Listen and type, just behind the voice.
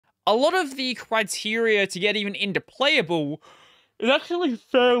a lot of the criteria to get even into playable is actually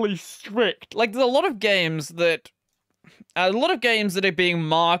fairly strict. Like, there's a lot of games that are being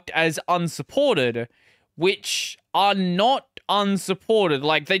marked as unsupported, which are not unsupported.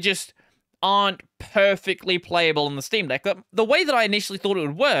 Like, they just aren't perfectly playable on the Steam Deck. The way that I initially thought it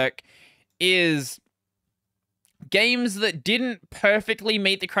would work is games that didn't perfectly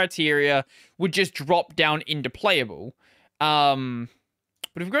meet the criteria would just drop down into playable. But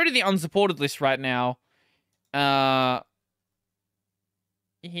if we go to the unsupported list right now,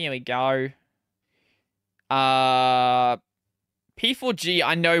 here we go. P4G,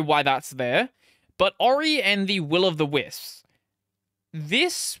 I know why that's there. But Ori and the Will of the Wisps.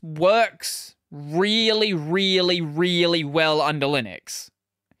 This works really, really, really well under Linux.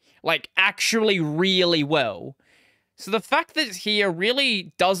 Like, actually really well. So the fact that it's here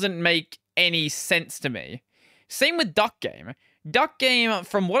really doesn't make any sense to me. Same with Duck Game. Duck Game,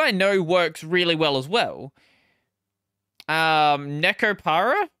 from what I know, works really well as well.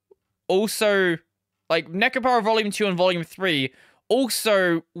 Nekopara also, like, Nekopara Volume 2 and Volume 3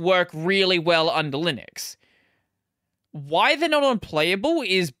 also work really well under Linux. Why they're not unplayable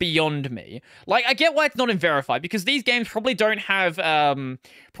is beyond me. Like, I get why it's not in verified, because these games probably don't have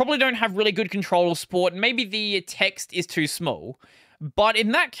really good control support, and maybe the text is too small. But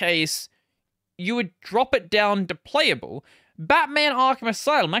in that case, you would drop it down to playable. Batman Arkham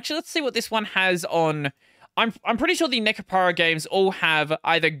Asylum. Actually, let's see what this one has on. I'm pretty sure the Nekopara games all have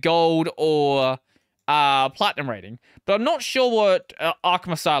either gold or platinum rating, but I'm not sure what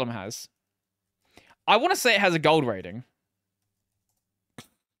Arkham Asylum has. I want to say it has a gold rating.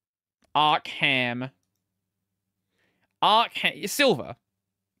 Arkham. Silver.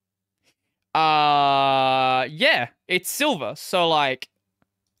 Yeah, it's silver. So, like,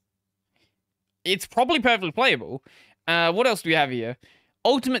 it's probably perfectly playable. What else do we have here?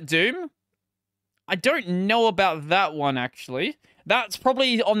 Ultimate Doom. I don't know about that one, actually. That's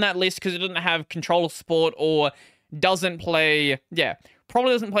probably on that list because it doesn't have controller support or doesn't play... Yeah,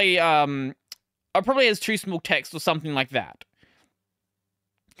 probably doesn't play... Or probably has too small text or something like that.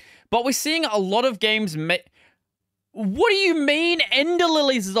 But we're seeing a lot of games... What do you mean Ender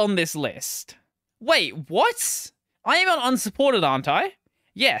Lilies is on this list? Wait, what? I am on unsupported, aren't I?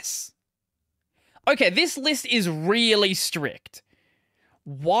 Yes. Okay, this list is really strict.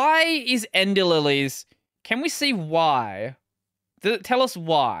 Why is Ender Lilies... Can we see why? Tell us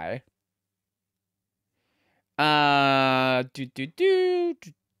why. I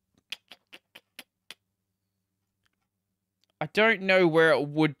don't know where it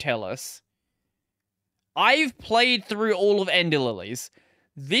would tell us. I've played through all of Ender Lilies.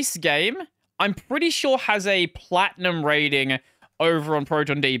 This game, I'm pretty sure, has a platinum rating over on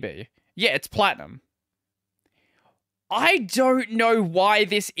ProtonDB. Yeah, it's platinum. I don't know why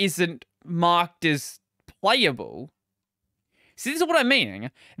this isn't marked as playable. See, this is what I'm meaning.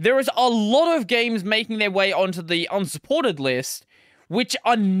 There is a lot of games making their way onto the unsupported list which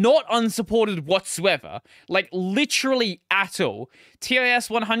are not unsupported whatsoever. Like, literally at all. TIS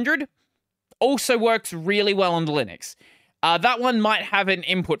 100 also works really well on Linux. That one might have an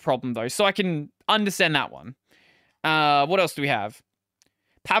input problem, though, so I can understand that one. What else do we have?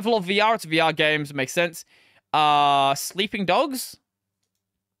 Pavlov VR, it's a VR game, so it makes sense. Sleeping Dogs?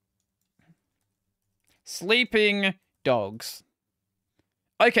 Sleeping Dogs.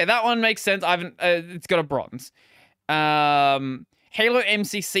 Okay, that one makes sense. I haven't, it's got a bronze. Halo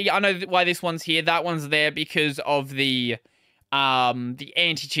MCC, I know why this one's here. That one's there because of the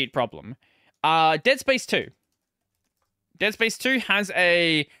anti-cheat problem. Dead Space 2. Dead Space 2 has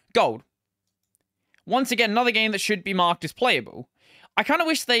a gold. Once again, another game that should be marked as playable. I kind of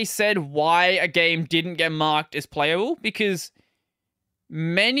wish they said why a game didn't get marked as playable, because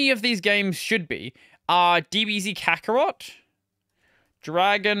many of these games should be. DBZ Kakarot.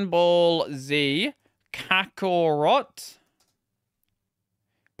 Dragon Ball Z. Kakarot.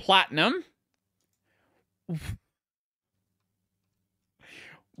 Platinum.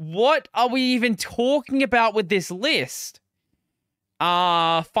 What are we even talking about with this list?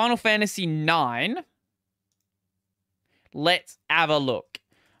 Final Fantasy 9. Let's have a look.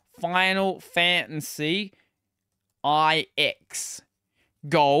 Final Fantasy IX.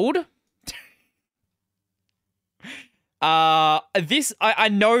 Gold. I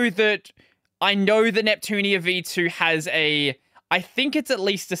know that Neptunia V2 has a, I think it's at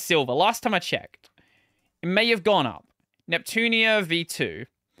least a silver. Last time I checked. It may have gone up. Neptunia V2.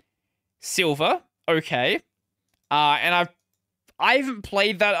 Silver. Okay. And I haven't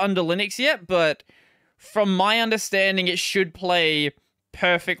played that under Linux yet, but from my understanding, it should play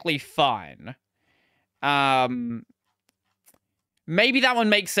perfectly fine. Maybe that one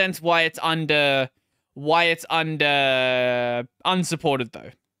makes sense why it's under unsupported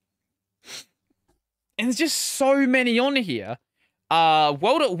though. And there's just so many on here.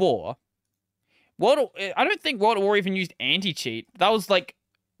 World at War. I don't think World at War even used anti-cheat. That was like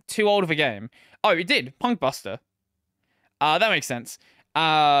too old of a game. Oh, it did. Punkbuster. That makes sense.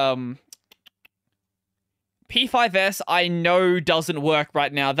 P5S I know doesn't work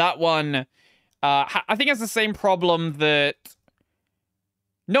right now. That one, I think has the same problem that.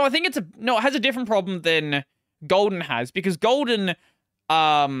 No, I think it has a different problem than Golden has, because Golden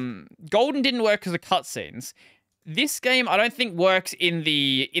didn't work because of cutscenes. This game I don't think works in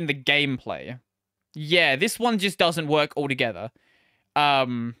the gameplay. Yeah, this one just doesn't work altogether.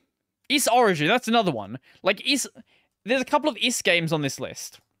 Is Origin, that's another one. Like, there's a couple of Is games on this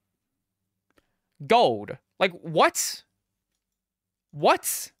list. Gold. Like, what?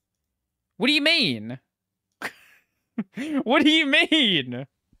 What? What do you mean? What do you mean?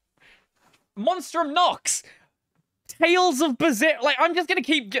 Monstrum Nox. Tales of Berserk. Like, I'm just gonna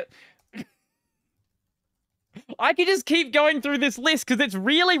keep... I could just keep going through this list because it's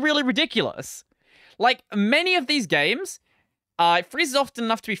really, really ridiculous. Like, many of these games, it freezes often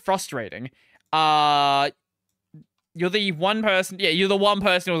enough to be frustrating. You're the one person... Yeah, you're the one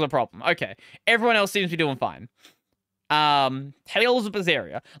person who was a problem. Okay. Everyone else seems to be doing fine. Tales of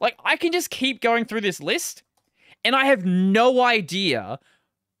Berseria. Like, I can just keep going through this list, and I have no idea...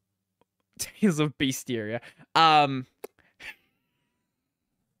 Tales of Beasteria. I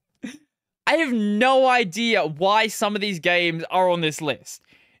have no idea why some of these games are on this list.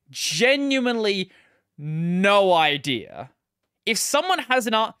 Genuinely no idea. If someone has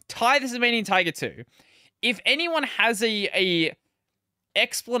This is meaning Tiger 2. If anyone has a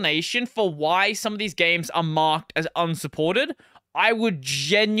explanation for why some of these games are marked as unsupported, I would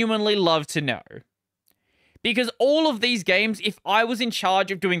genuinely love to know. Because all of these games, if I was in charge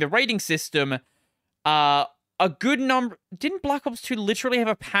of doing the rating system, a good number... Didn't Black Ops 2 literally have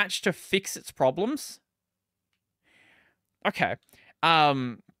a patch to fix its problems? Okay. I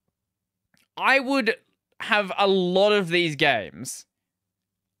would have a lot of these games.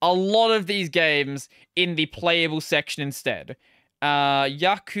 A lot of these games in the playable section instead.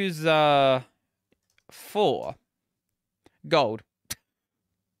 Yakuza 4. Gold.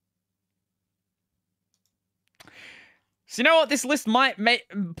 So you know what? This list might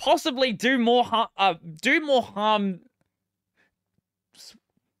possibly do more harm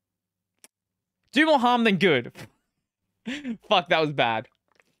than good. Fuck, that was bad.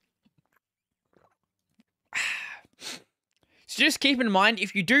 So just keep in mind,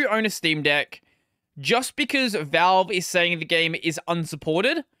 if you do own a Steam Deck, just because Valve is saying the game is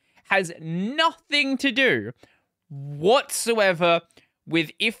unsupported has nothing to do whatsoever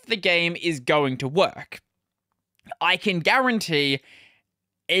with if the game is going to work. I can guarantee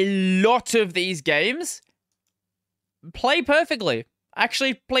a lot of these games play perfectly.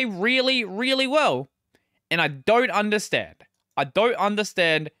 Actually play really, really well. And I don't understand. I don't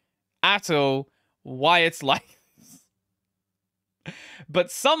understand at all why it's like this.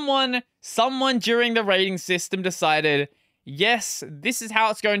 But someone during the rating system decided, yes, this is how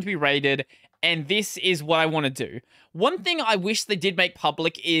it's going to be rated, and this is what I want to do. One thing I wish they did make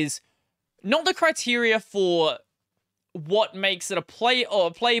public is not the criteria for what makes it a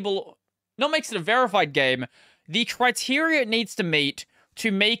playable, not makes it a verified game, the criteria it needs to meet to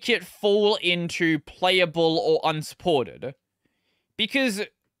make it fall into playable or unsupported. Because,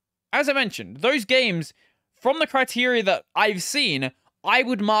 as I mentioned, those games, from the criteria that I've seen, I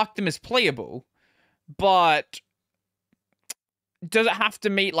would mark them as playable. But does it have to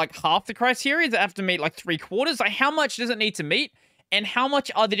meet like half the criteria? Does it have to meet like 3/4? Like, how much does it need to meet? And how much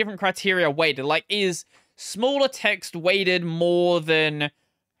are the different criteria weighted? Like, is smaller text weighted more than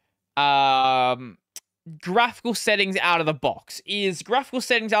graphical settings out of the box? Is graphical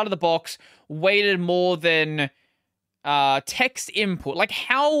settings out of the box weighted more than text input? Like,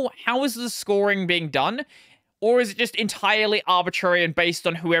 how is the scoring being done? Or is it just entirely arbitrary and based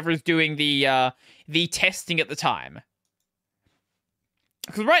on whoever is doing the testing at the time?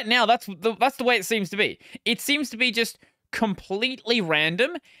 Because right now, that's the way it seems to be. It seems to be just completely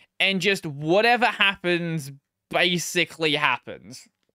random, and just whatever happens basically happens.